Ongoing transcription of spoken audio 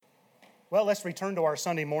Well, let's return to our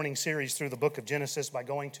Sunday morning series through the book of Genesis by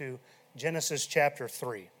going to Genesis chapter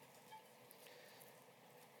 3.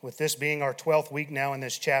 With this being our 12th week now in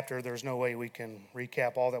this chapter, there's no way we can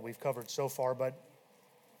recap all that we've covered so far, but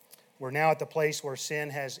we're now at the place where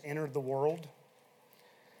sin has entered the world.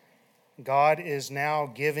 God is now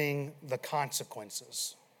giving the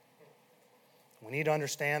consequences. We need to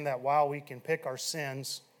understand that while we can pick our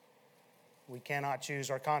sins, we cannot choose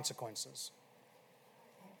our consequences.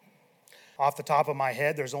 Off the top of my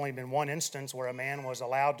head, there's only been one instance where a man was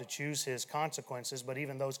allowed to choose his consequences, but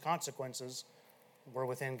even those consequences were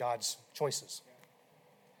within God's choices.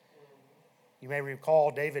 You may recall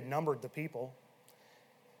David numbered the people.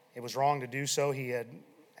 It was wrong to do so. He had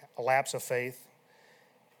a lapse of faith.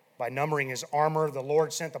 By numbering his armor, the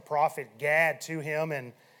Lord sent the prophet Gad to him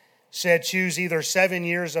and said, choose either 7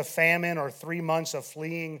 years of famine or 3 months of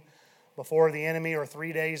fleeing before the enemy or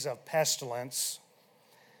 3 days of pestilence.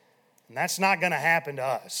 And that's not going to happen to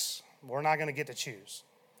us. We're not going to get to choose.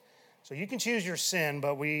 So you can choose your sin,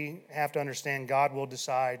 but we have to understand God will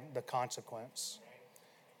decide the consequence.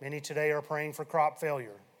 Many today are praying for crop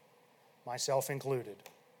failure, myself included.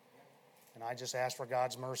 And I just ask for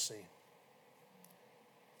God's mercy.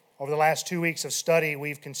 Over the last 2 weeks of study,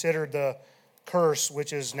 we've considered the curse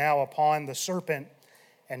which is now upon the serpent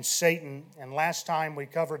and Satan. And last time we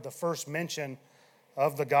covered the first mention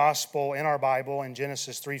of the gospel in our Bible in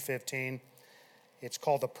Genesis 3:15. It's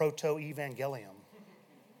called the proto-evangelium.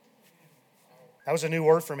 That was a new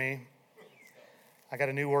word for me. I got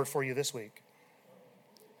a new word for you this week.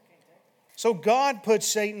 So God put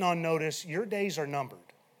Satan on notice. Your days are numbered.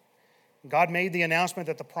 God made the announcement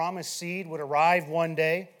that the promised seed would arrive one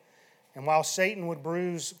day. And while Satan would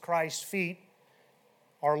bruise Christ's feet,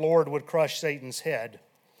 our Lord would crush Satan's head.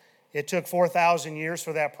 It took 4,000 years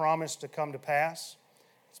for that promise to come to pass.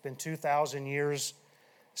 It's been 2,000 years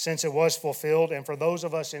since it was fulfilled. And for those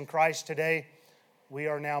of us in Christ today, we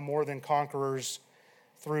are now more than conquerors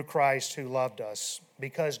through Christ who loved us.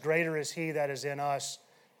 Because greater is He that is in us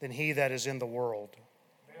than he that is in the world.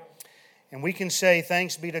 Amen. And we can say,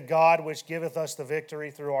 thanks be to God which giveth us the victory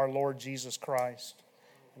through our Lord Jesus Christ.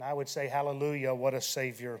 And I would say, hallelujah, what a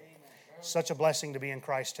Savior. Amen. Such a blessing to be in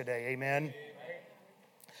Christ today. Amen. Amen.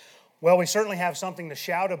 Well, we certainly have something to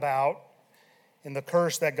shout about in the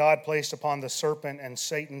curse that God placed upon the serpent and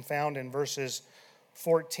Satan, found in verses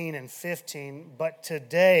 14 and 15. But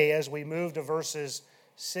today, as we move to verses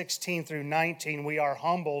 16 through 19, we are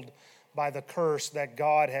humbled by the curse that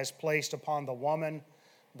God has placed upon the woman,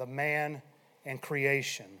 the man, and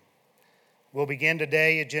creation. We'll begin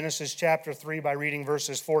today at Genesis chapter 3 by reading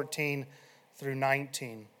verses 14 through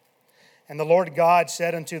 19. And the Lord God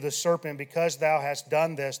said unto the serpent, because thou hast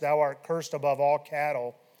done this, thou art cursed above all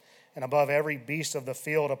cattle, and above every beast of the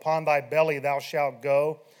field. Upon thy belly thou shalt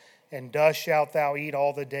go, and dust shalt thou eat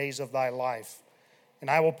all the days of thy life. And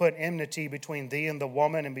I will put enmity between thee and the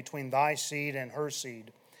woman, and between thy seed and her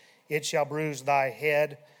seed. It shall bruise thy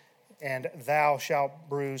head, and thou shalt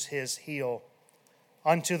bruise his heel.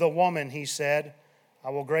 Unto the woman he said, I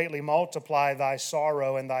will greatly multiply thy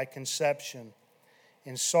sorrow and thy conception.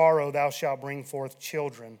 In sorrow thou shalt bring forth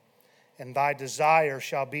children, and thy desire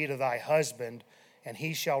shall be to thy husband, and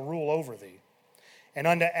he shall rule over thee. And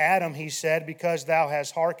unto Adam he said, because thou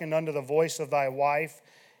hast hearkened unto the voice of thy wife,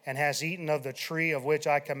 and hast eaten of the tree of which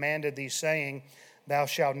I commanded thee, saying, thou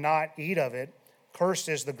shalt not eat of it, cursed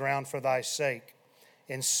is the ground for thy sake.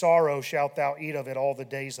 In sorrow shalt thou eat of it all the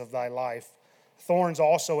days of thy life. Thorns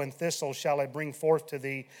also and thistles shall it bring forth to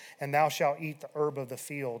thee, and thou shalt eat the herb of the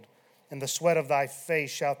field. In the sweat of thy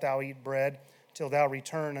face shalt thou eat bread, till thou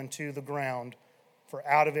return unto the ground. For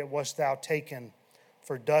out of it wast thou taken.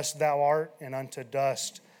 For dust thou art, and unto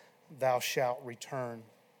dust thou shalt return.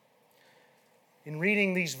 In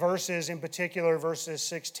reading these verses, in particular verses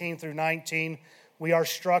 16 through 19, we are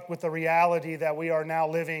struck with the reality that we are now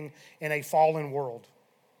living in a fallen world.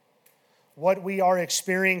 What we are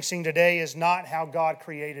experiencing today is not how God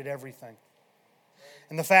created everything.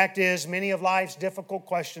 And the fact is, many of life's difficult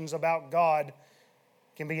questions about God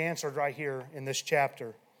can be answered right here in this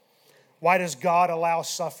chapter. Why does God allow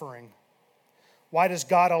suffering? Why does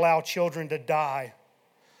God allow children to die?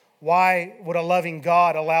 Why would a loving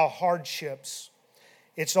God allow hardships?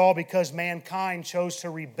 It's all because mankind chose to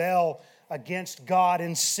rebel against God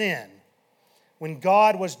in sin. When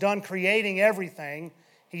God was done creating everything,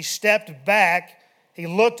 He stepped back, He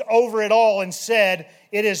looked over it all and said,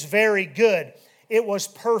 it is very good. It was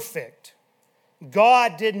perfect.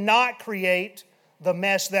 God did not create the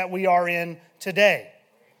mess that we are in today.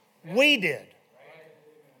 We did.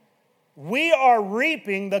 We are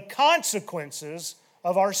reaping the consequences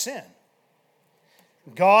of our sin.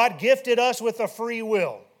 God gifted us with a free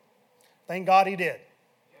will. Thank God He did.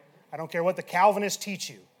 I don't care what the Calvinists teach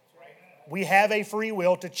you. We have a free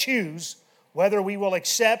will to choose whether we will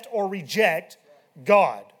accept or reject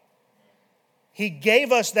God. He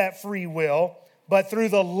gave us that free will, but through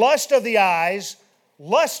the lust of the eyes,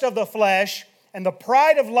 lust of the flesh, and the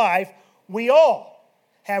pride of life, we all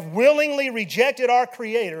have willingly rejected our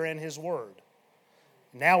Creator and His Word.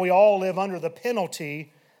 Now we all live under the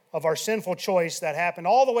penalty of our sinful choice that happened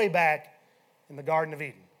all the way back in the Garden of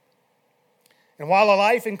Eden. And while a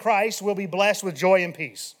life in Christ will be blessed with joy and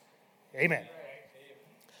peace. Amen.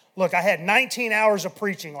 Look, I had 19 hours of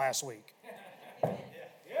preaching last week.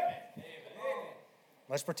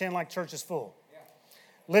 Let's pretend like church is full.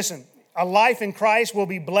 Listen, a life in Christ will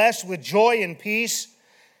be blessed with joy and peace.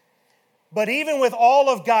 But even with all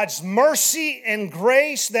of God's mercy and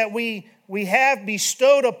grace that we have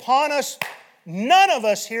bestowed upon us, none of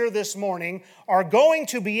us here this morning are going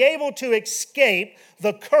to be able to escape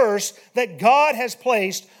the curse that God has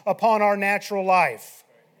placed upon our natural life.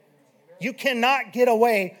 You cannot get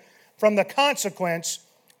away from the consequence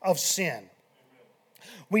of sin.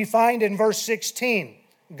 We find in verse 16,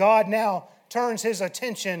 God now turns His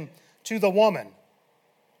attention to the woman.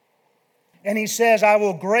 And He says, I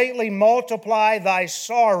will greatly multiply thy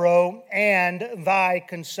sorrow and thy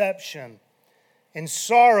conception. In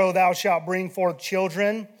sorrow thou shalt bring forth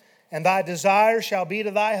children, and thy desire shall be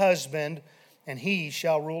to thy husband, and he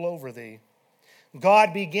shall rule over thee.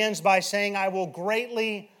 God begins by saying, I will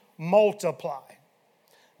greatly multiply.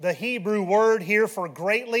 The Hebrew word here for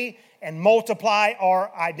greatly and multiply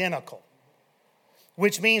are identical,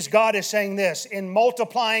 which means God is saying this, in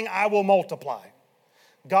multiplying I will multiply.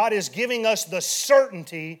 God is giving us the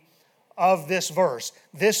certainty of this verse.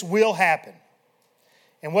 This will happen.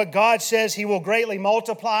 And what God says He will greatly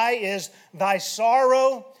multiply is thy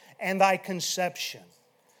sorrow and thy conception.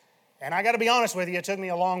 And I got to be honest with you, it took me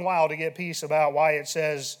a long while to get peace about why it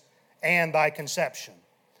says, and thy conception.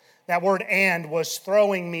 That word and was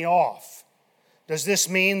throwing me off. Does this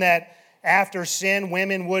mean that after sin,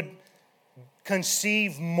 women would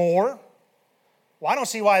conceive more? Well, I don't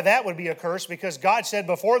see why that would be a curse, because God said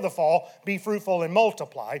before the fall, be fruitful and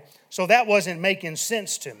multiply. So that wasn't making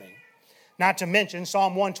sense to me. Not to mention,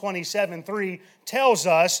 Psalm 127:3 tells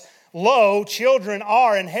us, lo, children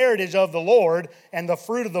are an heritage of the Lord, and the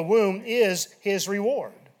fruit of the womb is His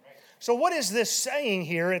reward. So what is this saying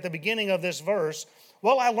here at the beginning of this verse?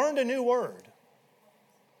 Well, I learned a new word.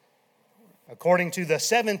 According to the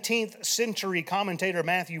 17th century commentator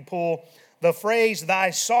Matthew Poole, the phrase, thy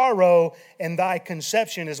sorrow and thy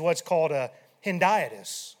conception, is what's called a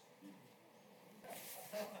hendiadys.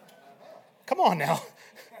 Come on now.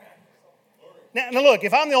 Now look,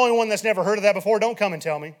 if I'm the only one that's never heard of that before, don't come and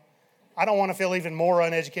tell me. I don't want to feel even more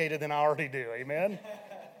uneducated than I already do. Amen?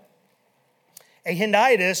 A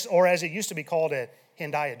hendiadys, or as it used to be called a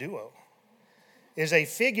hendiaduo, is a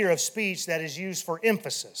figure of speech that is used for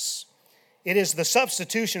emphasis. It is the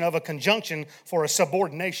substitution of a conjunction for a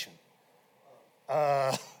subordination.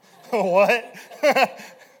 What?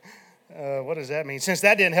 What does that mean? Since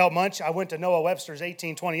that didn't help much, I went to Noah Webster's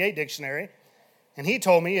 1828 dictionary, and he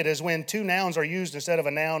told me it is when two nouns are used instead of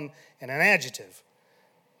a noun and an adjective.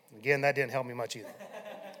 Again, that didn't help me much either.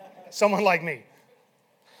 Someone like me.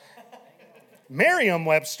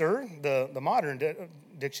 Merriam-Webster, the modern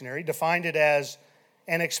dictionary, defined it as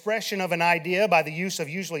an expression of an idea by the use of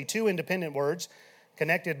usually two independent words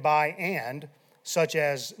connected by and, such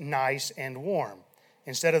as nice and warm,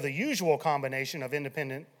 instead of the usual combination of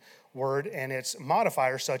independent word and its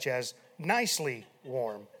modifier, such as nicely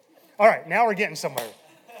warm. All right, now we're getting somewhere.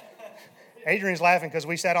 Adrian's laughing because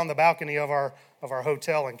we sat on the balcony of our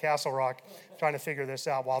hotel in Castle Rock trying to figure this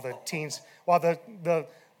out while the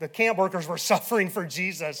camp workers were suffering for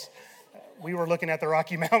Jesus. We were looking at the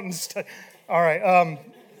Rocky Mountains. All right.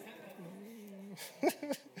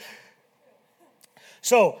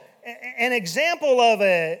 So, an example of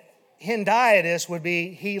a hendiadys would be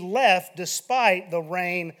he left despite the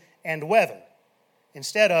rain and weather,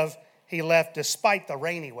 instead of he left despite the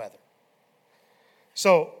rainy weather.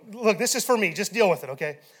 So, look, this is for me. Just deal with it,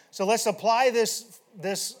 okay? So let's apply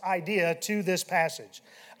this idea to this passage.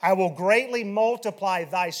 I will greatly multiply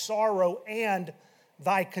thy sorrow and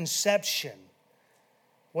thy conception.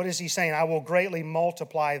 What is he saying? I will greatly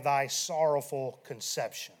multiply thy sorrowful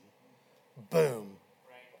conception. Boom.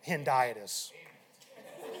 Hendiadys.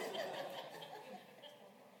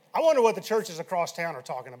 I wonder what the churches across town are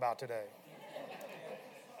talking about today.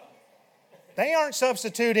 They aren't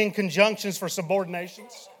substituting conjunctions for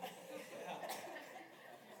subordinations.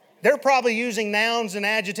 They're probably using nouns and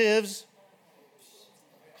adjectives.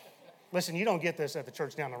 Listen, you don't get this at the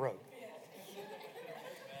church down the road.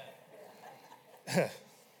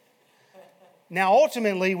 Now,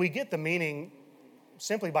 ultimately, we get the meaning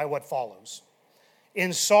simply by what follows.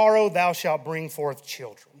 In sorrow thou shalt bring forth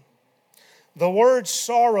children. The word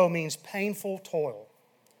sorrow means painful toil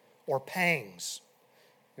or pangs.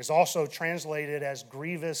 It is also translated as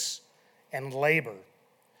grievous and labor.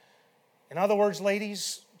 In other words,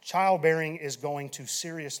 ladies, childbearing is going to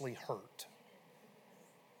seriously hurt.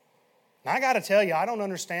 Now, I got to tell you, I don't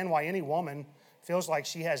understand why any woman feels like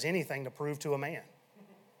she has anything to prove to a man.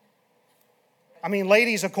 I mean,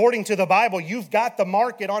 ladies, according to the Bible, you've got the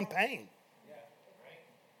market on pain.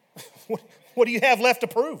 What do you have left to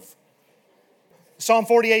prove? Psalm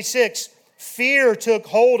 48:6, fear took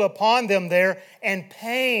hold upon them there, and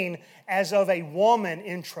pain as of a woman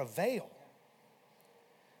in travail.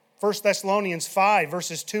 1 Thessalonians 5,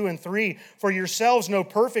 verses 2 and 3, for yourselves know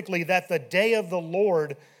perfectly that the day of the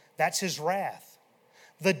Lord, that's his wrath.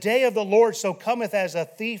 The day of the Lord so cometh as a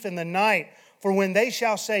thief in the night. For when they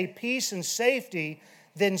shall say peace and safety,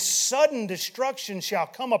 then sudden destruction shall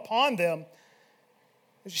come upon them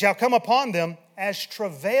as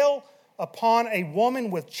travail upon a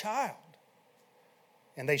woman with child,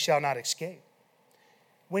 and they shall not escape.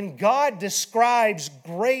 When God describes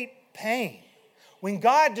great pain, when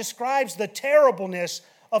God describes the terribleness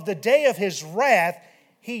of the day of his wrath,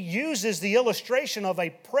 he uses the illustration of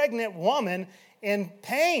a pregnant woman in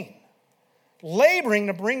pain, laboring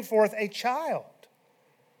to bring forth a child.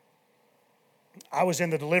 I was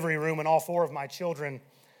in the delivery room and all 4 of my children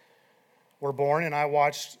were born, and I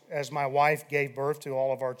watched as my wife gave birth to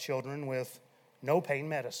all of our children with no pain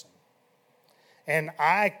medicine. And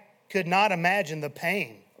I could not imagine the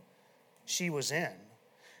pain she was in.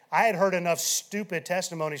 I had heard enough stupid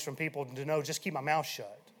testimonies from people to know just keep my mouth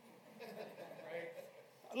shut.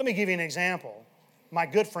 Let me give you an example. My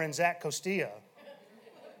good friend Zach Costilla,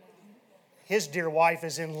 his dear wife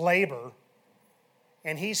is in labor,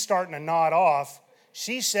 and he's starting to nod off.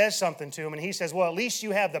 She says something to him, and he says, well, at least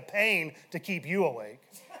you have the pain to keep you awake.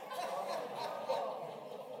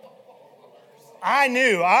 I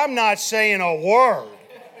knew, I'm not saying a word.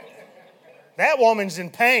 That woman's in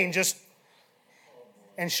pain,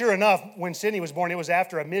 and sure enough, when Sydney was born, it was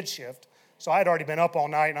after a mid-shift, so I had already been up all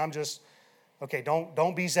night, and I'm just, okay,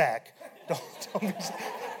 don't be Zach. Don't be Zach.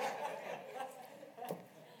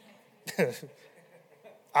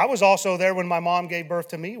 I was also there when my mom gave birth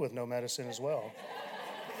to me with no medicine as well.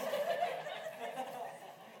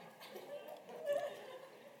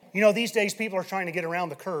 You know, these days people are trying to get around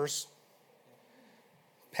the curse,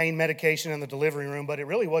 pain medication in the delivery room, but it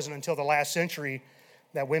really wasn't until the last century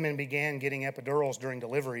that women began getting epidurals during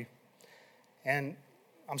delivery. And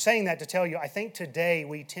I'm saying that to tell you, I think today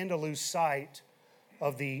we tend to lose sight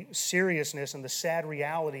of the seriousness and the sad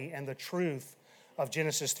reality and the truth of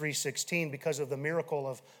Genesis 3:16 because of the miracle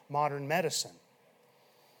of modern medicine.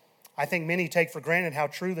 I think many take for granted how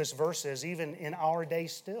true this verse is, even in our day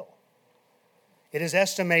still. It is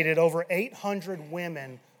estimated over 800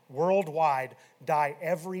 women worldwide die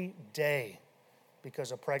every day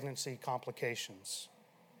because of pregnancy complications.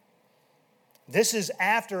 This is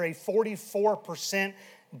after a 44%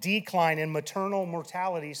 decline in maternal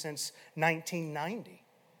mortality since 1990.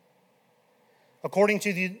 According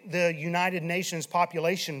to the United Nations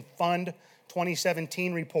Population Fund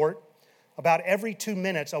 2017 report, about every 2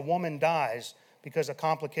 minutes a woman dies because of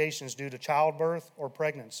complications due to childbirth or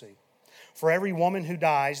pregnancy. For every woman who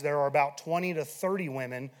dies, there are about 20 to 30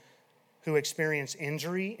 women who experience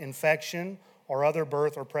injury, infection, or other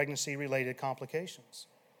birth or pregnancy-related complications.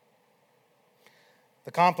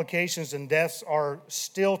 The complications and deaths are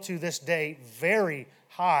still to this day very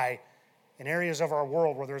high in areas of our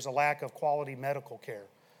world where there's a lack of quality medical care.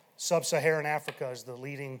 Sub-Saharan Africa is the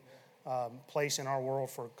leading place in our world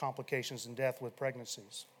for complications and death with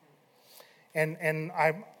pregnancies. And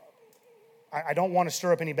I don't want to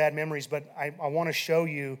stir up any bad memories, but I want to show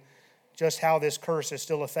you just how this curse is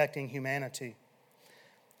still affecting humanity.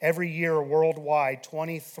 Every year worldwide,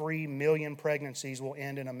 23 million pregnancies will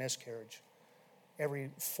end in a miscarriage. Every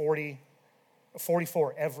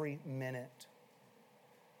 44 every minute.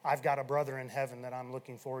 I've got a brother in heaven that I'm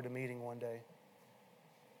looking forward to meeting one day.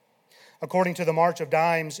 According to the March of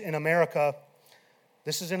Dimes in America,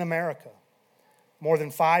 this is in America, more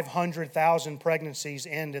than 500,000 pregnancies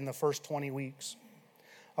end in the first 20 weeks.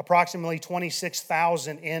 Approximately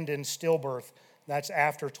 26,000 end in stillbirth. That's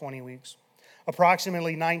after 20 weeks.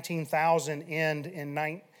 Approximately 19,000 end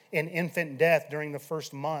in infant death during the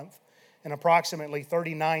first month. And approximately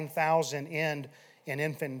 39,000 end in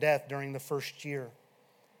infant death during the first year.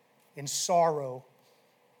 In sorrow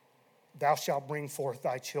thou shalt bring forth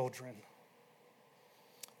thy children.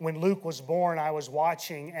 When Luke was born, I was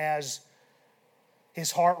watching as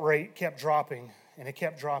his heart rate kept dropping, and it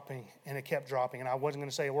kept dropping, and it kept dropping. And I wasn't going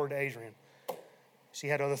to say a word to Adrian. She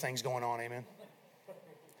had other things going on, amen.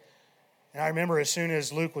 And I remember as soon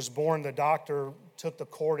as Luke was born, the doctor took the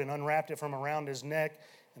cord and unwrapped it from around his neck,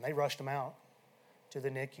 and they rushed him out to the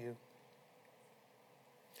NICU.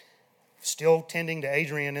 Still tending to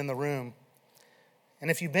Adrian in the room. And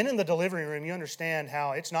if you've been in the delivery room, you understand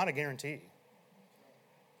how it's not a guarantee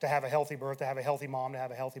to have a healthy birth, to have a healthy mom, to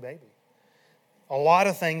have a healthy baby. A lot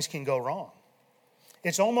of things can go wrong.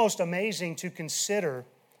 It's almost amazing to consider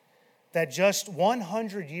that just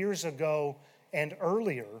 100 years ago and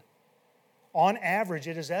earlier, on average,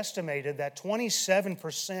 it is estimated that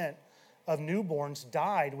 27% of newborns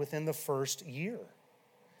died within the first year.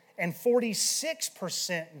 And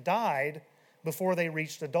 46% died before they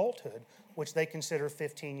reached adulthood, which they consider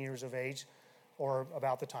 15 years of age or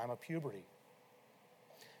about the time of puberty.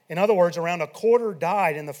 In other words, around a quarter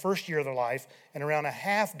died in the first year of their life, and around a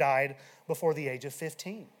half died before the age of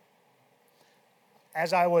 15.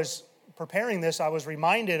 As I was preparing this, I was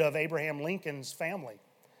reminded of Abraham Lincoln's family.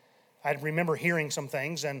 I remember hearing some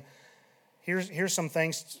things, and here's some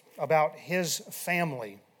things about his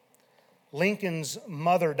family. Lincoln's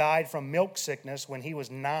mother died from milk sickness when he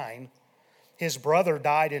was 9. His brother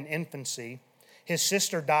died in infancy. His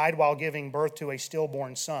sister died while giving birth to a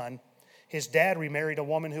stillborn son. His dad remarried a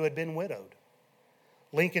woman who had been widowed.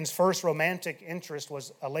 Lincoln's first romantic interest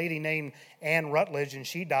was a lady named Anne Rutledge, and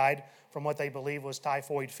she died from what they believe was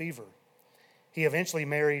typhoid fever. He eventually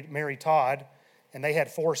married Mary Todd, and they had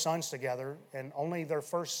 4 sons together, and only their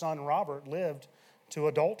first son, Robert, lived to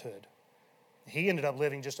adulthood. He ended up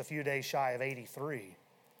living just a few days shy of 83.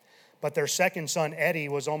 But their second son, Eddie,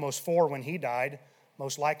 was almost 4 when he died,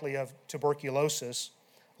 most likely of tuberculosis.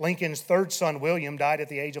 Lincoln's third son, William, died at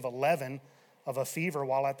the age of 11 of a fever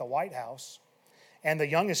while at the White House. And the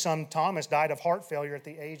youngest son, Thomas, died of heart failure at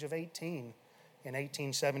the age of 18 in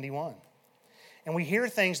 1871. And we hear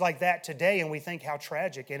things like that today and we think how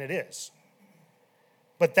tragic, and it is.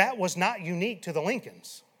 But that was not unique to the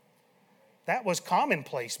Lincolns. That was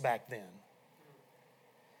commonplace back then.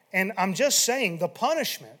 And I'm just saying the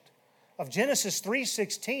punishment of Genesis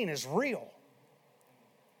 3:16 is real.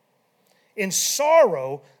 In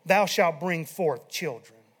sorrow thou shalt bring forth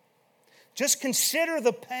children. Just consider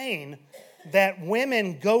the pain that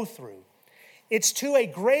women go through. It's to a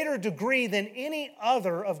greater degree than any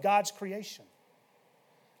other of God's creation.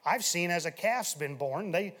 I've seen as a calf's been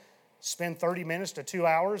born, they spend 30 minutes to 2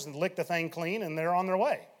 hours and lick the thing clean and they're on their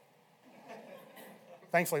way.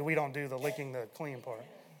 Thankfully, we don't do the licking the clean part.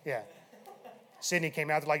 Yeah. Sydney came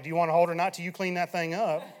out, like, do you want to hold her or not till you clean that thing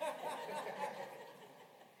up?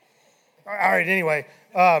 All right, anyway,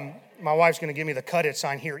 my wife's going to give me the cut it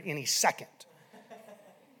sign here any second.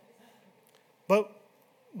 But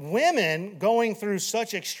women going through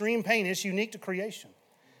such extreme pain is unique to creation.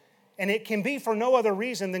 And it can be for no other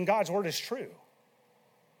reason than God's word is true.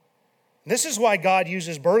 This is why God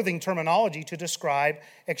uses birthing terminology to describe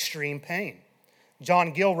extreme pain.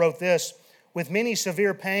 John Gill wrote this, with many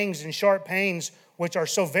severe pangs and sharp pains which are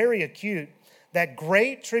so very acute that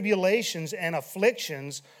great tribulations and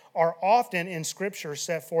afflictions are often in Scripture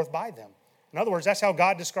set forth by them. In other words, that's how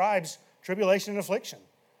God describes tribulation and affliction.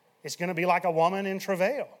 It's going to be like a woman in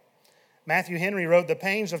travail. Matthew Henry wrote, the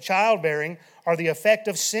pains of childbearing are the effect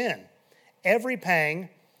of sin. Every pang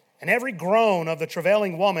and every groan of the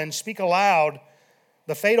travailing woman speak aloud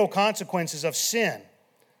the fatal consequences of sin.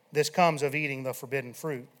 This comes of eating the forbidden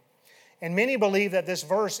fruit. And many believe that this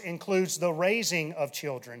verse includes the raising of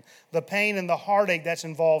children, the pain and the heartache that's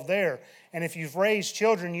involved there. And if you've raised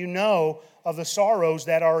children, you know of the sorrows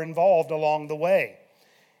that are involved along the way.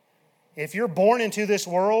 If you're born into this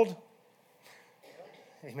world,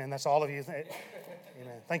 amen, that's all of you. Amen.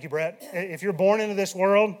 Thank you, Brett. If you're born into this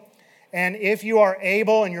world, and if you are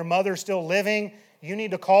able and your mother's still living, you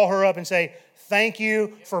need to call her up and say, thank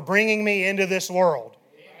you for bringing me into this world.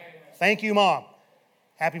 Thank you, Mom.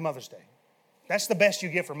 Happy Mother's Day. That's the best you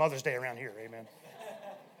get for Mother's Day around here. Amen.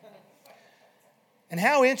 And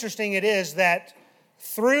how interesting it is that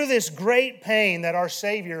through this great pain that our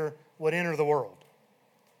Savior would enter the world.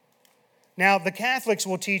 Now, the Catholics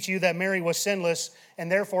will teach you that Mary was sinless and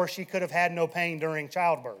therefore she could have had no pain during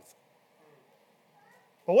childbirth.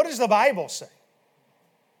 But what does the Bible say?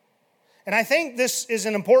 And I think this is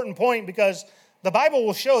an important point because the Bible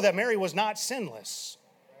will show that Mary was not sinless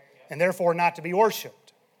and therefore not to be worshiped.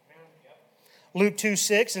 Luke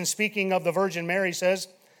 2:6, and speaking of the Virgin Mary, says,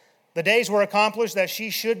 the days were accomplished that she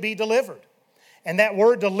should be delivered. And that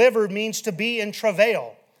word delivered means to be in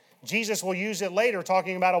travail, Jesus will use it later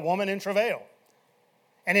talking about a woman in travail.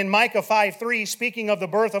 And in Micah 5:3, speaking of the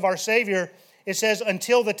birth of our Savior, it says,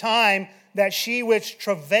 until the time that she which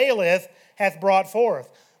travaileth hath brought forth.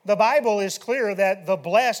 The Bible is clear that the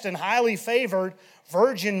blessed and highly favored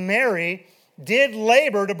Virgin Mary did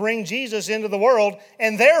labor to bring Jesus into the world,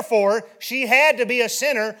 and therefore she had to be a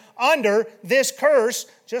sinner under this curse,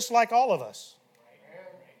 just like all of us.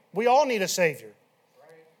 We all need a Savior.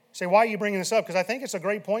 Say, why are you bringing this up? Because I think it's a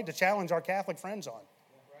great point to challenge our Catholic friends on.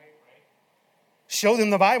 Show them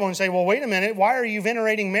the Bible and say, well, wait a minute, why are you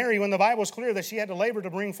venerating Mary when the Bible is clear that she had to labor to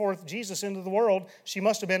bring forth Jesus into the world? She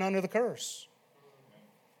must have been under the curse.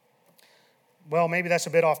 Well, maybe that's a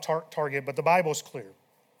bit off target, but the Bible's clear.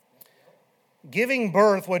 Giving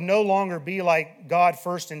birth would no longer be like God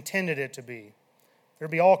first intended it to be.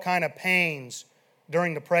 There'd be all kind of pains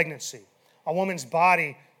during the pregnancy. A woman's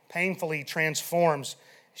body painfully transforms.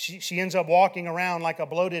 She ends up walking around like a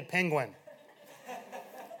bloated penguin.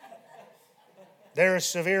 There is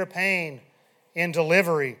severe pain in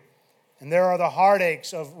delivery, and there are the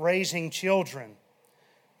heartaches of raising children,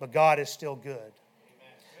 but God is still good.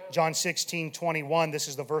 Amen. John 16:21, this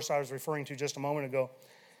is the verse I was referring to just a moment ago.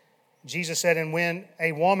 Jesus said, and when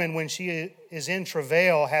a woman, when she is in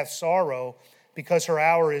travail, hath sorrow, because her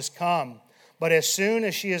hour is come. But as soon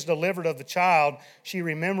as she is delivered of the child, she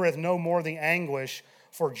remembereth no more the anguish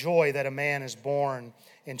for joy that a man is born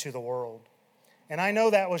into the world. And I know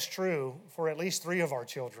that was true for at least 3 of our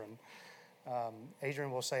children.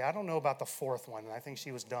 Adrian will say, I don't know about the 4th one. I think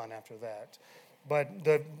she was done after that. But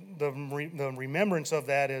the remembrance of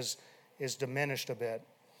that is diminished a bit.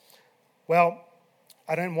 Well,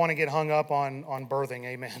 I didn't want to get hung up on birthing,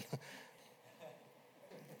 amen.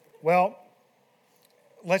 Well,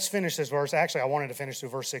 let's finish this verse. Actually, I wanted to finish through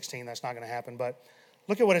verse 16. That's not going to happen. But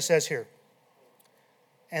look at what it says here.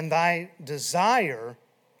 And thy desire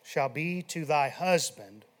shall be to thy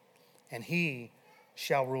husband, and he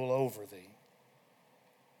shall rule over thee.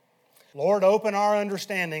 Lord, open our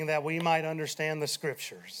understanding that we might understand the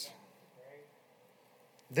Scriptures.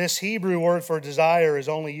 This Hebrew word for desire is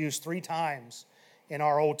only used 3 times in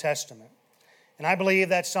our Old Testament. And I believe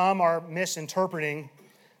that some are misinterpreting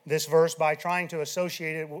this verse by trying to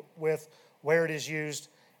associate it with where it is used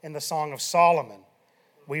in the Song of Solomon.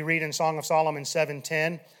 We read in Song of Solomon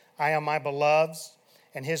 7:10, I am my beloved's,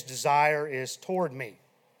 and his desire is toward me.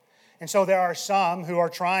 And so there are some who are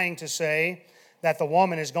trying to say that the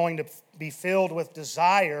woman is going to be filled with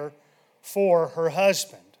desire for her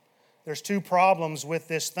husband. There's 2 problems with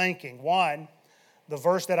this thinking. One, the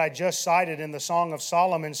verse that I just cited in the Song of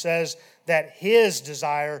Solomon says that his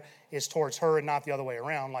desire is towards her and not the other way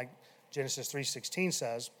around, like Genesis 3:16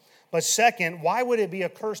 says. But second, why would it be a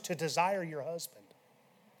curse to desire your husband?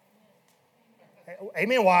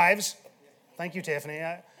 Amen, wives. Thank you, Tiffany.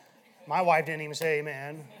 My wife didn't even say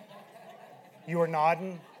amen. You were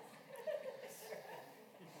nodding.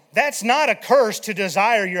 That's not a curse to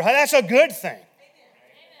desire your husband. That's a good thing.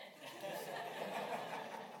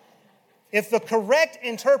 If the correct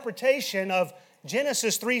interpretation of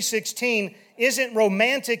Genesis 3:16 isn't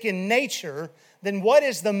romantic in nature, then what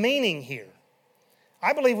is the meaning here?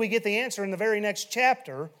 I believe we get the answer in the very next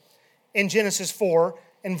chapter in Genesis 4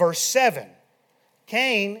 and verse 7.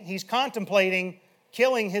 Cain, he's contemplating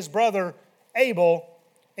killing his brother Abel,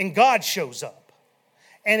 and God shows up.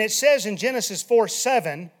 And it says in Genesis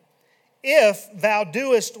 4:7, if thou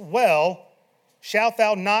doest well, shalt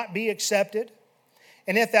thou not be accepted?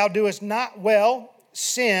 And if thou doest not well,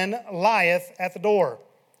 sin lieth at the door.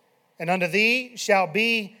 And unto thee shall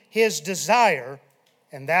be his desire,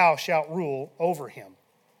 and thou shalt rule over him.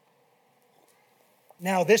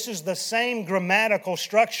 Now, this is the same grammatical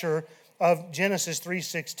structure of Genesis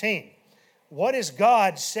 3:16. What is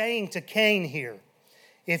God saying to Cain here?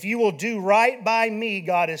 If you will do right by me,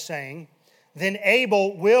 God is saying, then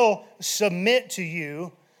Abel will submit to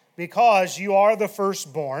you because you are the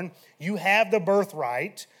firstborn, you have the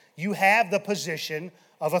birthright, you have the position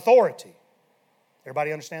of authority.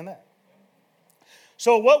 Everybody understand that?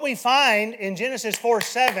 So what we find in Genesis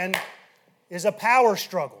 4:7 is a power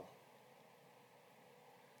struggle.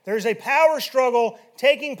 There's a power struggle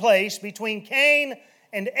taking place between Cain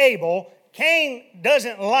and Abel. Cain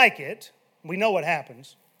doesn't like it. We know what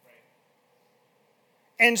happens.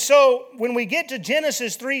 And so when we get to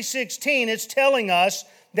Genesis 3:16, it's telling us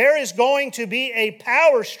there is going to be a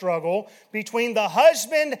power struggle between the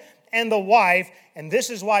husband and the wife, and this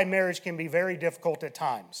is why marriage can be very difficult at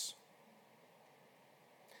times.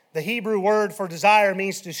 The Hebrew word for desire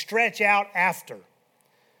means to stretch out after.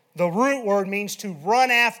 The root word means to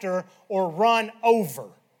run after or run over.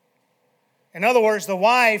 In other words, the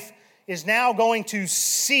wife is now going to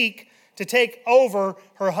seek to take over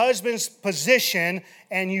her husband's position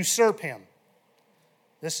and usurp him.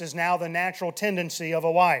 This is now the natural tendency of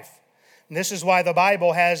a wife. And this is why the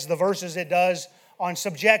Bible has the verses it does on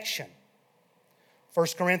subjection. 1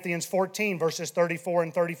 Corinthians 14, verses 34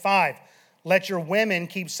 and 35. Let your women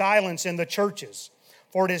keep silence in the churches,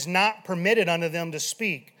 for it is not permitted unto them to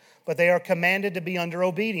speak, but they are commanded to be under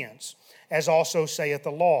obedience, as also saith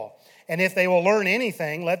the law. And if they will learn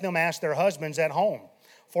anything, let them ask their husbands at home,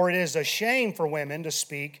 for it is a shame for women to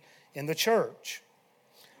speak in the church.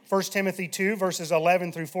 1 Timothy 2, verses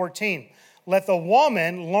 11 through 14. Let the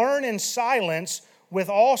woman learn in silence with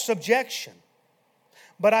all subjection.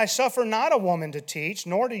 But I suffer not a woman to teach,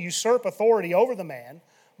 nor to usurp authority over the man,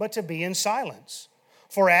 but to be in silence.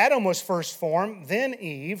 For Adam was first formed, then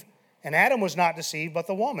Eve, and Adam was not deceived, but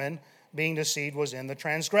the woman, being deceived, was in the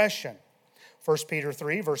transgression. 1 Peter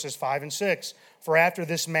 3, verses 5 and 6. For after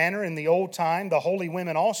this manner in the old time, the holy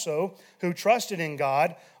women also, who trusted in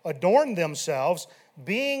God, adorned themselves,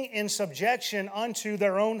 being in subjection unto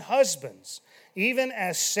their own husbands, even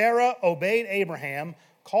as Sarah obeyed Abraham,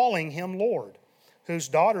 calling him Lord, whose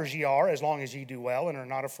daughters ye are, as long as ye do well and are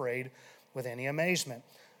not afraid with any amazement.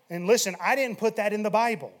 And listen, I didn't put that in the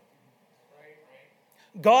Bible.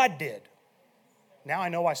 God did. Now I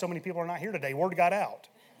know why so many people are not here today. Word got out.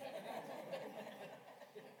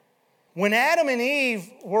 When Adam and Eve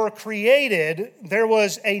were created, there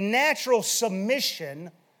was a natural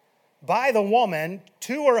submission by the woman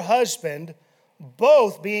to her husband,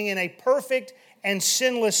 both being in a perfect and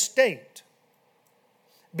sinless state.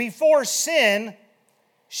 Before sin,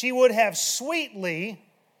 she would have sweetly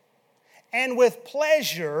and with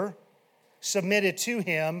pleasure submitted to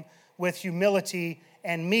him with humility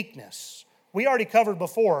and meekness. We already covered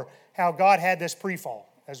before how God had this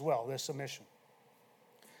pre-fall as well, this submission.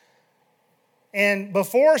 And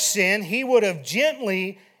before sin, he would have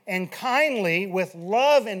gently and kindly, with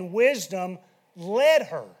love and wisdom, led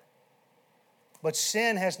her. But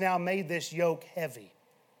sin has now made this yoke heavy.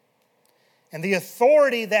 And the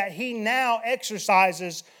authority that he now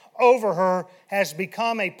exercises over her has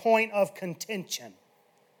become a point of contention.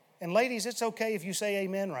 And ladies, it's okay if you say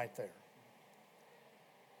amen right there.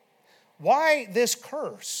 Why this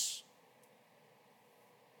curse?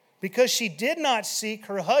 Because she did not seek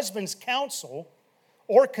her husband's counsel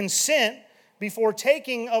or consent before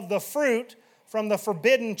taking of the fruit from the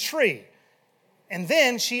forbidden tree. And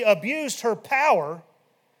then she abused her power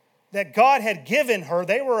that God had given her.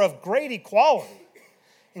 They were of great equality.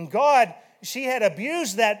 And she had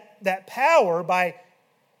abused that power by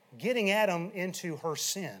getting Adam into her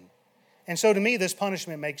sin. And so to me, this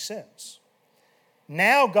punishment makes sense.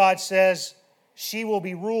 Now God says she will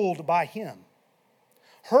be ruled by him.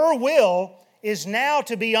 Her will is now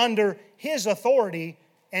to be under his authority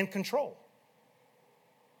and control.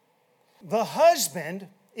 The husband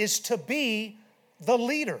is to be the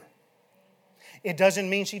leader. It doesn't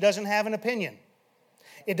mean she doesn't have an opinion.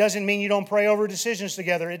 It doesn't mean you don't pray over decisions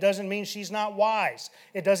together. It doesn't mean she's not wise.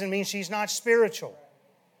 It doesn't mean she's not spiritual.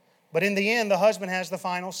 But in the end, the husband has the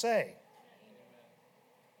final say.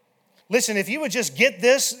 Listen, if you would just get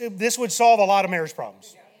this would solve a lot of marriage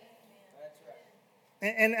problems.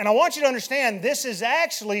 And I want you to understand, this is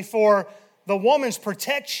actually for the woman's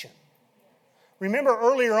protection. Remember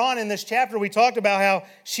earlier on in this chapter, we talked about how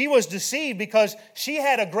she was deceived because she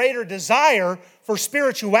had a greater desire for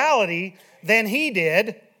spirituality than he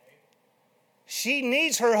did. She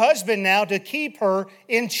needs her husband now to keep her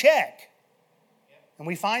in check. And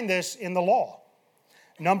we find this in the law.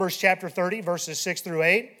 Numbers chapter 30, verses 6 through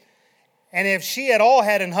 8. And if she at all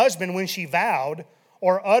had an husband when she vowed,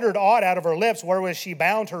 or uttered aught out of her lips wherewith she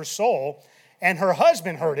bound her soul, and her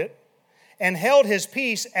husband heard it, and held his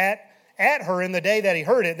peace at her in the day that he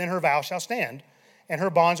heard it, then her vow shall stand, and her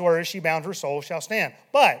bonds whereas she bound her soul shall stand.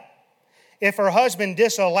 But if her husband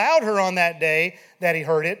disallowed her on that day that he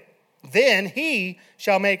heard it, then he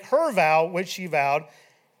shall make her vow which she vowed,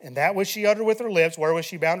 and that which she uttered with her lips, wherewith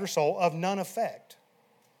she bound her soul, of none effect.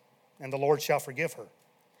 And the Lord shall forgive her.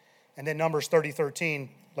 And then Numbers 30:13,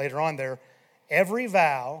 later on there, every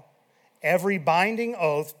vow, every binding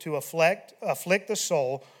oath to afflict the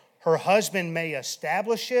soul, her husband may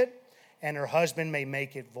establish it, and her husband may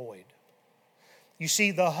make it void. You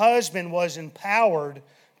see, the husband was empowered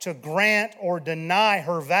to grant or deny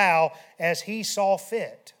her vow as he saw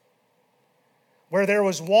fit. Where there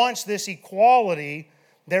was once this equality,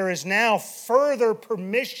 there is now further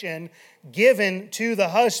permission given to the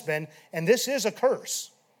husband, and this is a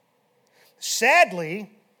curse.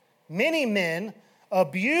 Sadly, many men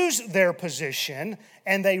abuse their position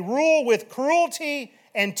and they rule with cruelty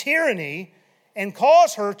and tyranny and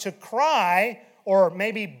cause her to cry or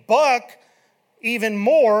maybe buck even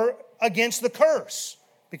more against the curse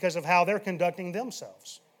because of how they're conducting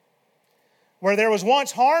themselves. Where there was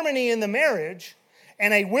once harmony in the marriage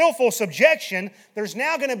and a willful subjection, there's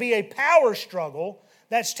now going to be a power struggle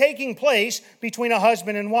that's taking place between a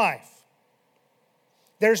husband and wife.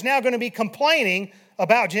 There's now going to be complaining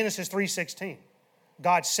about Genesis 3:16,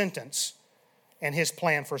 God's sentence and His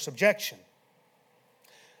plan for subjection.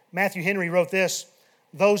 Matthew Henry wrote this: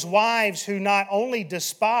 those wives who not only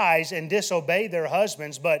despise and disobey their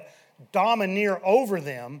husbands, but domineer over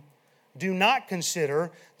them, do not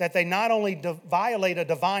consider that they not only violate a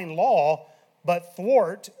divine law, but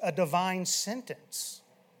thwart a divine sentence.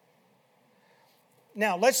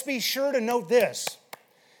 Now, let's be sure to note this.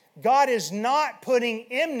 God is not putting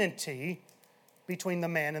enmity between the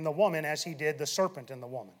man and the woman as He did the serpent and the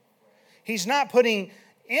woman. He's not putting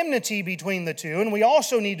enmity between the two. And we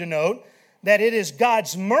also need to note that it is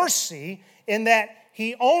God's mercy in that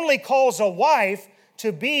He only calls a wife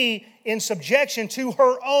to be in subjection to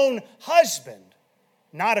her own husband,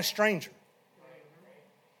 not a stranger,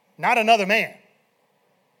 not another man.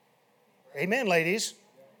 Amen, ladies.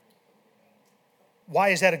 Why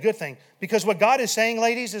is that a good thing? Because what God is saying,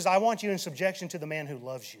 ladies, is I want you in subjection to the man who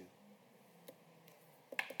loves you.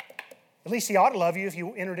 At least he ought to love you if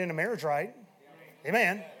you entered into marriage right.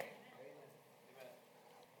 Amen.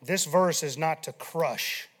 This verse is not to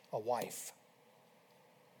crush a wife.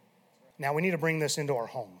 Now we need to bring this into our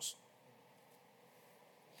homes.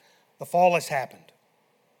 The fall has happened.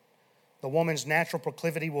 The woman's natural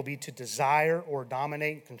proclivity will be to desire or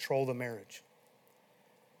dominate and control the marriage.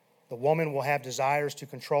 The woman will have desires to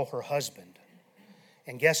control her husband.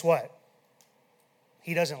 And guess what?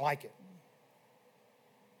 He doesn't like it.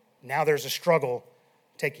 Now there's a struggle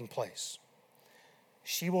taking place.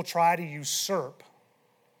 She will try to usurp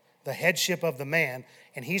the headship of the man,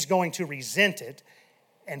 and he's going to resent it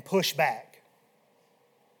and push back,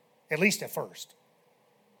 at least at first.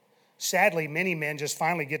 Sadly, many men just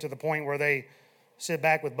finally get to the point where they sit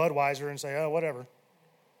back with Budweiser and say, oh, whatever.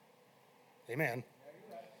 Amen.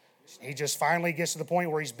 He just finally gets to the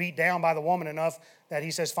point where he's beat down by the woman enough that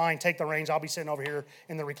he says, fine, take the reins. I'll be sitting over here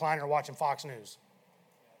in the recliner watching Fox News.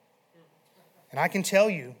 And I can tell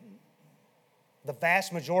you, the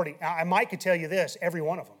vast majority, I might could tell you this, every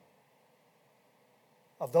one of them,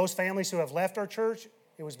 of those families who have left our church,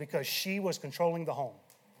 it was because she was controlling the home.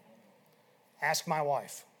 Ask my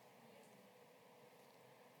wife.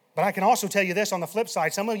 But I can also tell you this on the flip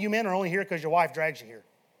side, some of you men are only here because your wife drags you here.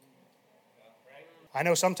 I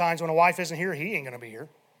know sometimes when a wife isn't here, he ain't going to be here.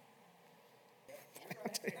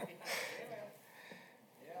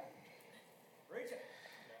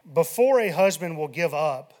 Before a husband will give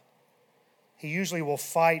up, he usually will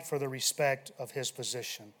fight for the respect of his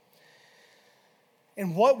position.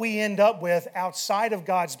 And what we end up with outside of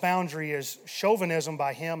God's boundary is chauvinism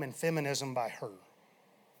by him and feminism by her.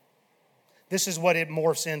 This is what it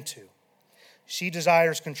morphs into. She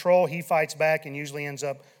desires control, he fights back, and usually ends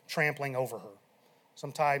up trampling over her,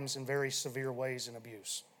 sometimes in very severe ways and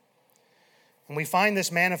abuse. And we find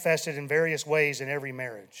this manifested in various ways in every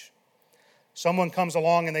marriage. Someone comes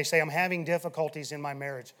along and they say, I'm having difficulties in my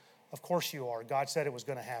marriage. Of course you are. God said it was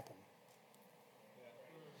going to happen.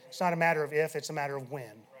 It's not a matter of if, it's a matter of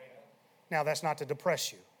when. Now, that's not to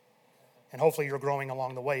depress you. And hopefully you're growing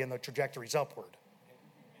along the way and the trajectory's upward.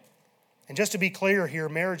 And just to be clear here,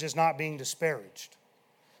 marriage is not being disparaged.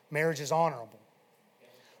 Marriage is honorable.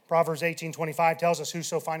 Proverbs 18:25 tells us,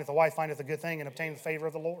 whoso findeth a wife findeth a good thing and obtaineth the favor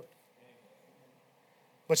of the Lord.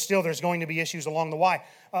 But still, there's going to be issues along the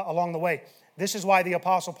way. This is why the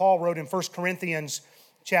Apostle Paul wrote in 1 Corinthians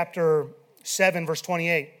chapter 7, verse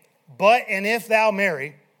 28, but and if thou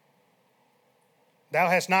marry, thou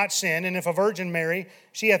hast not sinned, and if a virgin marry,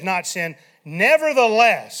 she hath not sinned.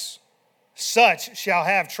 Nevertheless, such shall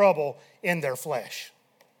have trouble in their flesh.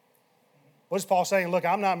 What is Paul saying? Look,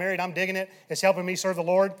 I'm not married. I'm digging it. It's helping me serve the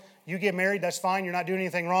Lord. You get married, that's fine. You're not doing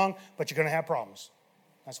anything wrong, but you're going to have problems.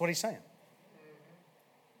 That's what he's saying.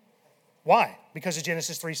 Why? Because of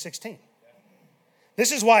Genesis 3:16.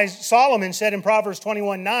 This is why Solomon said in Proverbs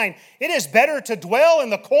 21:9, it is better to dwell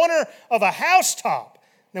in the corner of a housetop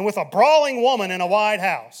than with a brawling woman in a wide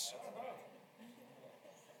house.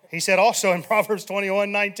 He said also in Proverbs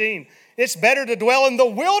 21:19, it's better to dwell in the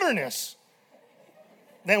wilderness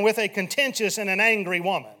than with a contentious and an angry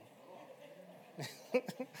woman.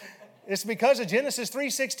 It's because of Genesis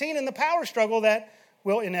 3:16 and the power struggle that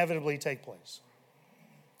will inevitably take place.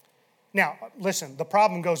 Now, listen, the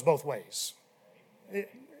problem goes both ways.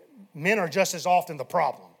 Men are just as often the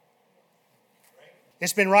problem.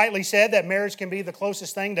 It's been rightly said that marriage can be the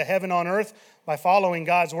closest thing to heaven on earth by following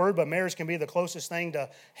God's word, but marriage can be the closest thing to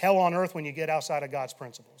hell on earth when you get outside of God's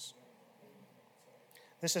principles.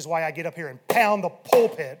 This is why I get up here and pound the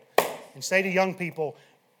pulpit and say to young people,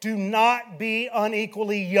 do not be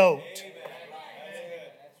unequally yoked.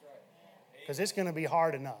 Because it's going to be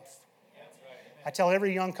hard enough. I tell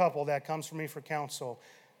every young couple that comes to me for counsel,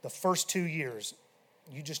 the first 2 years,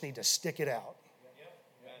 you just need to stick it out.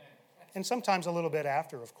 And sometimes a little bit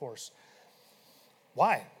after, of course.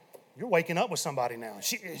 Why? You're waking up with somebody now.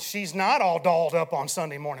 She's not all dolled up on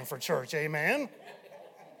Sunday morning for church, amen?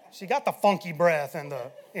 She got the funky breath and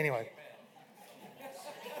the... Anyway.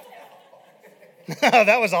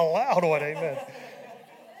 That was a loud one, amen.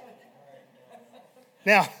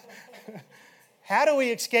 Now, how do we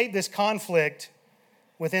escape this conflict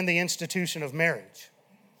within the institution of marriage?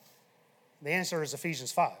 The answer is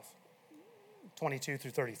Ephesians 5, 22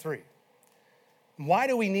 through 33. Why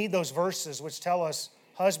do we need those verses which tell us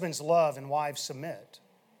husbands love and wives submit?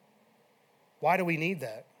 Why do we need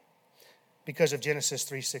that? Because of Genesis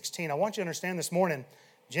 3:16. I want you to understand this morning,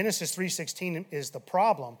 Genesis 3:16 is the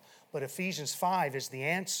problem, but Ephesians 5 is the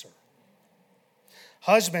answer.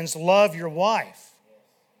 Husbands, love your wife.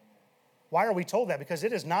 Why are we told that? Because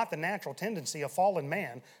it is not the natural tendency of fallen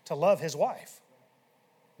man to love his wife.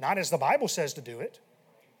 Not as the Bible says to do it.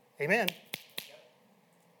 Amen.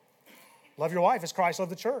 Love your wife as Christ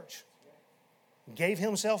loved the church. Gave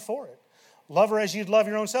himself for it. Love her as you'd love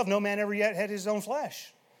your own self. No man ever yet had his own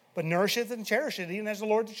flesh, but nourisheth and cherisheth even as the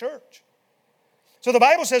Lord the church. So the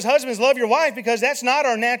Bible says, husbands, love your wife, because that's not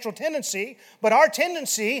our natural tendency, but our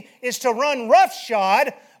tendency is to run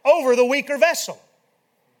roughshod over the weaker vessel.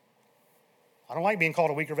 I don't like being called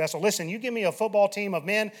a weaker vessel. Listen, you give me a football team of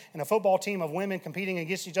men and a football team of women competing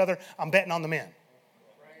against each other, I'm betting on the men.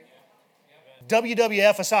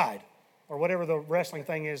 WWF aside, or whatever the wrestling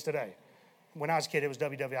thing is today. When I was a kid, it was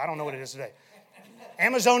WWF. I don't know what it is today.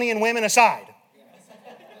 Amazonian women aside.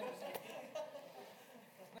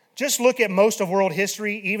 Just look at most of world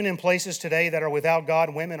history. Even in places today that are without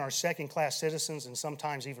God, women are second-class citizens and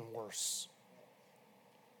sometimes even worse.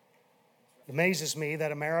 It amazes me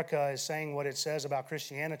that America is saying what it says about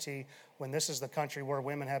Christianity when this is the country where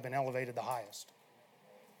women have been elevated the highest.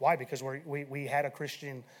 Why? Because we had a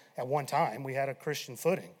Christian, at one time, we had a Christian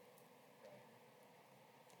footing.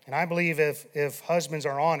 And I believe if husbands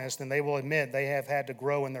are honest, then they will admit they have had to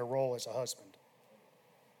grow in their role as a husband.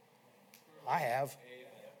 I have.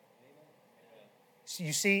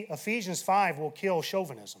 You see, Ephesians 5 will kill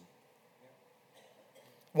chauvinism.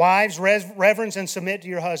 Wives, reverence and submit to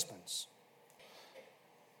your husbands.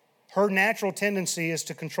 Her natural tendency is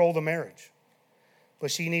to control the marriage, but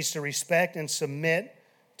she needs to respect and submit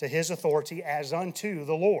to his authority as unto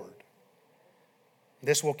the Lord.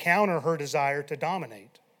 This will counter her desire to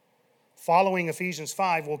dominate. Following Ephesians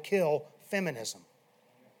 5 will kill feminism.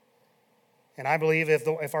 And I believe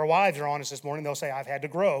if our wives are honest this morning, they'll say, I've had to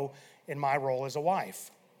grow in my role as a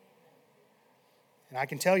wife. And I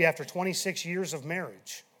can tell you after 26 years of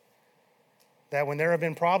marriage that when there have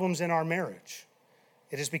been problems in our marriage,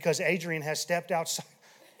 it is because Adrian has stepped outside.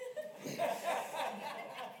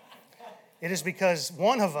 It is because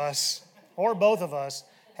one of us or both of us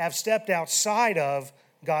have stepped outside of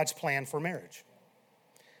God's plan for marriage.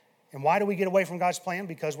 And why do we get away from God's plan?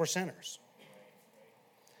 Because we're sinners.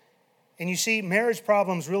 And you see, marriage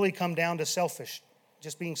problems really come down to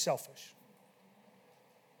just being selfish.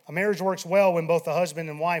 A marriage works well when both the husband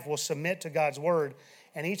and wife will submit to God's word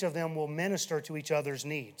and each of them will minister to each other's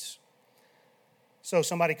needs. So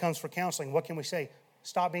somebody comes for counseling, what can we say?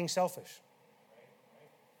 Stop being selfish.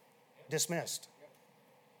 Dismissed.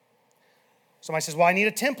 Somebody says, well, I need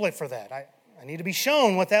a template for that. I need to be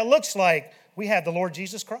shown what that looks like. We have the Lord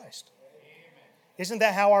Jesus Christ. Isn't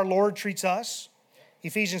that how our Lord treats us?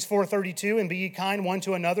 Ephesians 4:32, and be ye kind one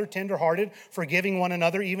to another, tenderhearted, forgiving one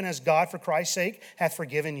another, even as God for Christ's sake hath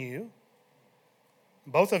forgiven you.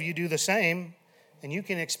 Both of you do the same, and you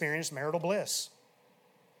can experience marital bliss.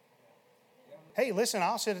 Hey, listen,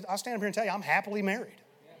 I'll stand up here and tell you, I'm happily married.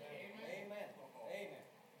 Amen.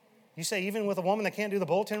 You say, even with a woman that can't do the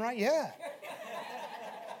bulletin right? Yeah.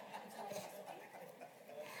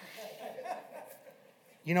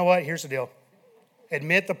 You know what? Here's the deal.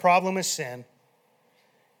 Admit the problem is sin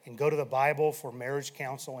and go to the Bible for marriage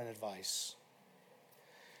counsel and advice.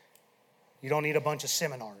 You don't need a bunch of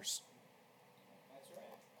seminars.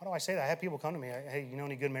 Why do I say that? I have people come to me, hey, you know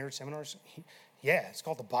any good marriage seminars? Yeah, it's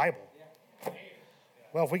called the Bible.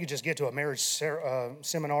 Well, if we could just get to a marriage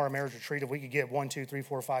seminar, a marriage retreat, if we could get 1, 2, 3,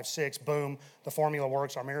 4, 5, 6, boom, the formula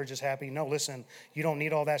works, our marriage is happy. No, listen, you don't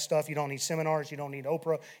need all that stuff. You don't need seminars. You don't need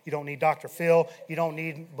Oprah. You don't need Dr. Phil. You don't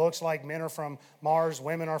need books like Men Are From Mars,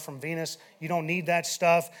 Women Are From Venus. You don't need that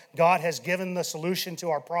stuff. God has given the solution to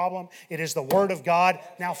our problem. It is the Word of God.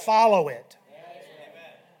 Now follow it.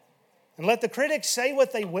 And let the critics say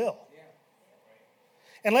what they will.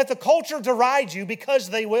 And let the culture deride you because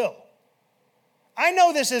they will. I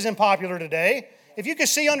know this isn't popular today. If you could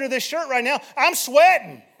see under this shirt right now, I'm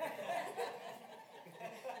sweating.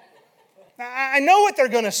 I know what they're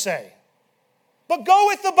going to say. But go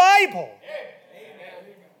with the Bible.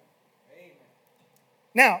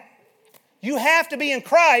 Now, you have to be in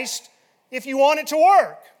Christ if you want it to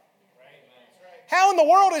work. How in the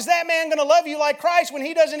world is that man going to love you like Christ when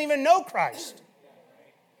he doesn't even know Christ?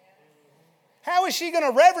 How is she going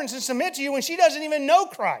to reverence and submit to you when she doesn't even know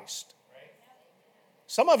Christ?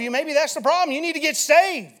 Some of you, maybe that's the problem. You need to get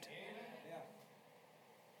saved.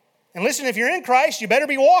 And listen, if you're in Christ, you better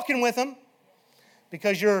be walking with Him,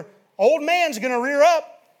 because your old man's going to rear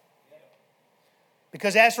up.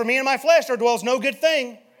 Because as for me and my flesh, there dwells no good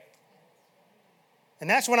thing. And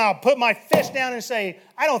that's when I'll put my fist down and say,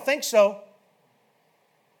 I don't think so.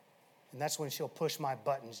 And that's when she'll push my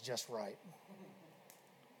buttons just right.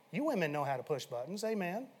 You women know how to push buttons,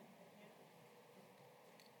 amen.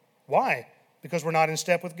 Why? Because we're not in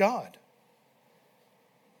step with God.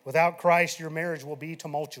 Without Christ, your marriage will be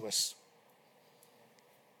tumultuous.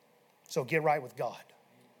 So get right with God.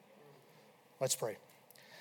 Let's pray.